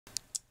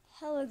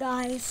Hello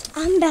guys,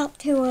 I'm about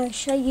to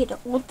show you the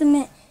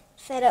ultimate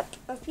setup.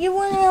 If you're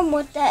wondering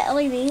what that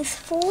LED is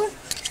for,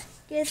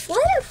 just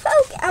let it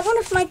focus. I wonder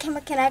if my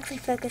camera can actually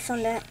focus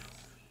on that.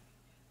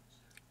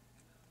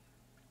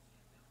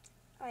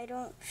 I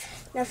don't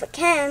know if it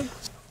can.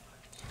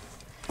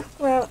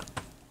 Well,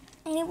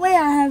 anyway,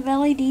 I have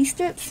LED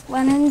strips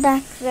running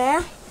back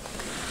there.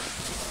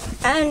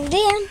 And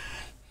then,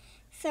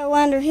 so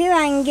under here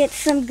I can get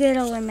some good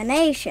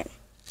illumination.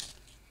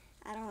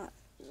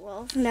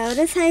 Well,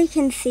 notice how you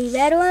can see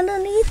better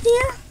underneath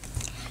here.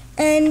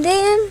 And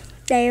then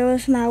there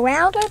was my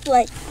router.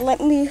 Let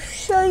me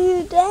show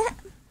you that.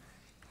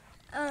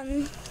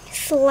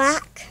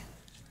 Slack,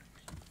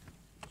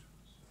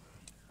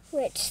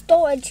 which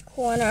storage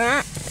corner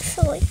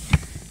actually.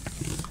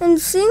 And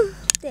see,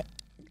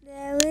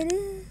 there it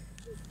is.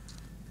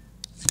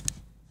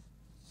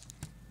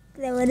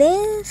 There it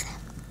is.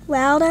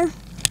 Router,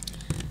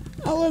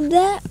 all of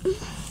that,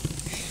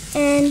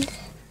 and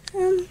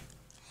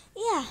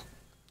yeah.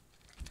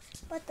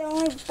 But the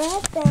only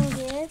bad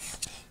thing is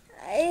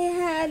I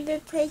had to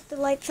take the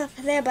lights off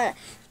of there, but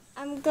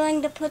I'm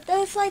going to put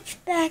those lights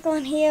back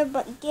on here,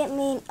 but get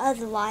me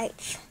other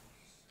lights.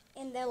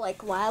 And they're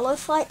like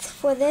wireless lights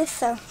for this,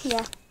 so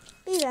yeah.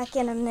 Be back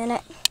in a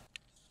minute.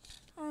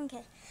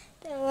 Okay,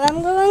 so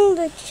I'm going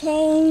to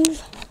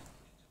change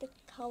the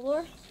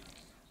color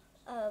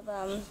of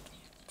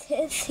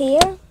this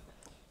here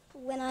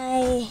when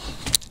I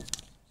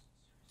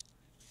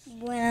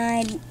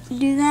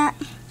do that.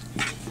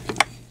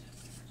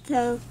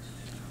 So,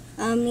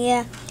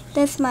 yeah,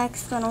 that's my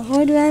external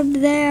hard drive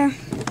there.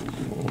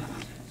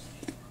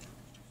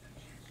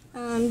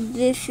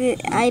 This is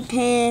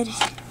iPad.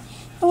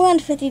 Around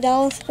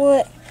 $50 for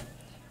it.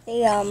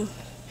 The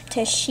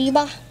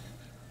Toshiba.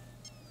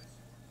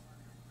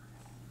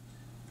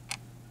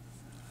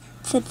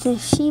 It's a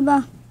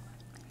Toshiba.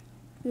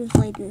 Just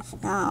like this.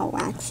 Oh,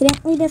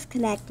 accidentally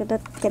disconnected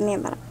it. Give me a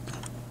minute.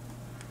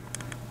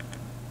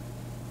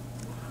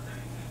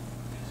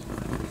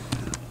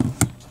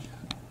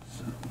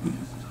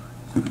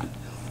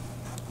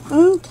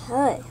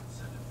 Okay.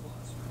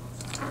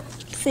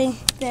 See,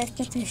 that's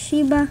the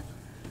Toshiba.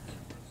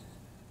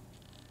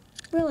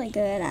 Really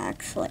good,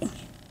 actually.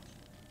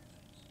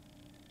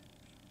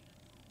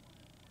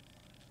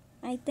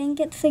 I think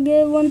it's a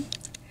good one.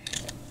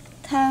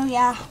 So,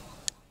 yeah.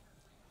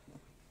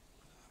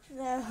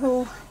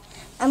 So,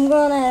 I'm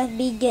gonna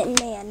be getting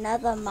me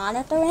another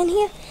monitor in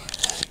here.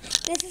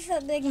 This is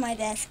how big my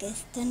desk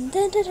is. Dun,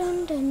 dun,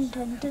 dun, dun,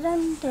 dun, dun,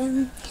 dun,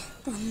 dun,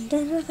 dun,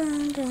 dun,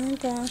 dun, dun,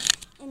 dun.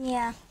 And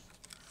yeah.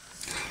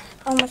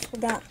 Almost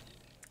forgot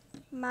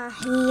my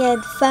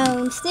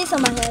headphones. These are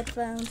my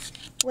headphones.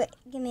 Wait,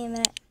 give me a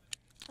minute.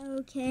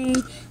 Okay,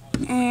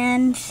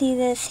 and see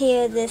this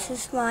here. This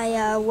is my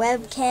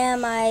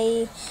webcam.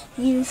 I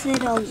use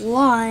it a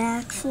lot,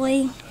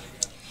 actually.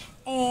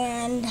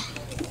 And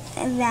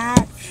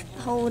that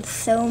holds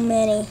so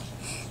many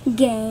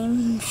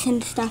games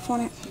and stuff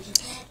on it.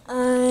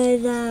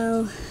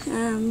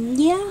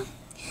 Yeah.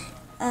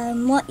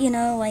 What, you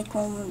know, like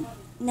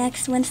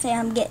next Wednesday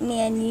I'm getting me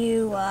a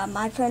new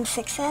iPhone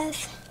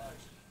 6s.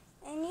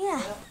 And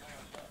yeah,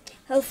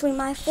 hopefully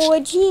my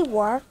 4G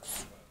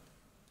works.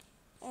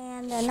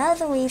 And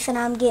another reason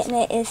I'm getting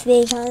it is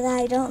because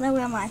I don't know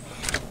where my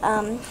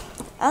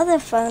other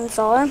phones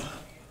are.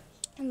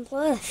 And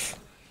plus,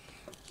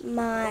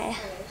 my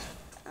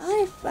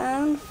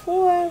iPhone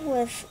 4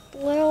 was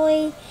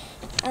literally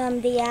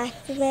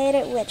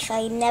deactivated, which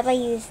I never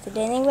used it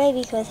anyway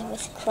because it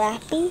was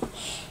crappy.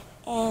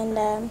 And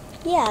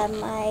yeah,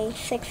 my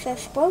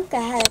 6S broke.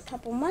 I had a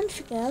couple months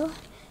ago.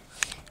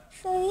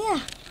 So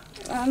yeah,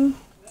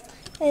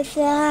 it's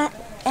that.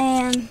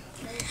 And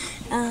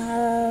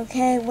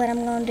okay, what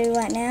I'm gonna do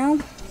right now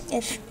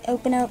is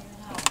open up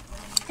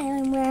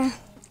Alienware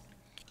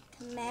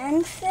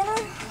Command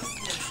Center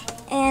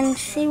and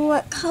see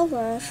what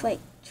colors. Like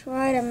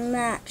try to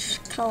match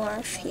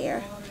colors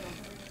here.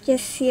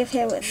 Just see if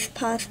it was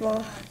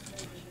possible.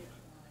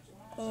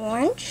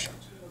 Orange,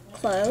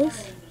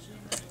 close.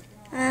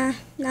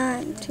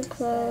 Not too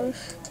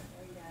close.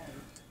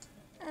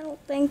 I don't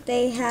think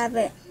they have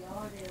it.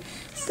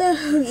 So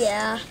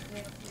yeah.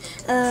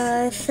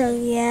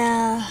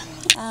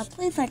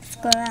 Please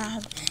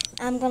subscribe.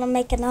 I'm gonna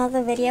make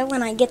another video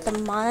when I get the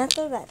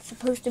monitor that's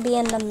supposed to be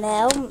in the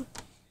mail.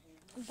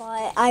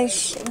 But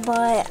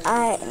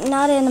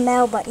not in the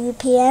mail, but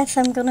UPS.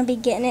 I'm gonna be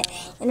getting it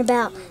in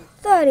about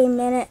 30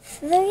 minutes.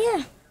 So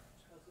yeah.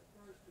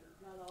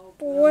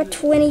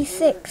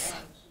 4:26.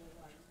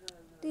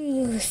 Do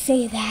you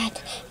see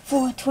that?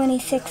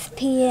 4:26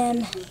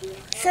 p.m.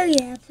 So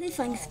yeah, please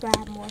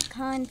subscribe, more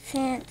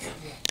content.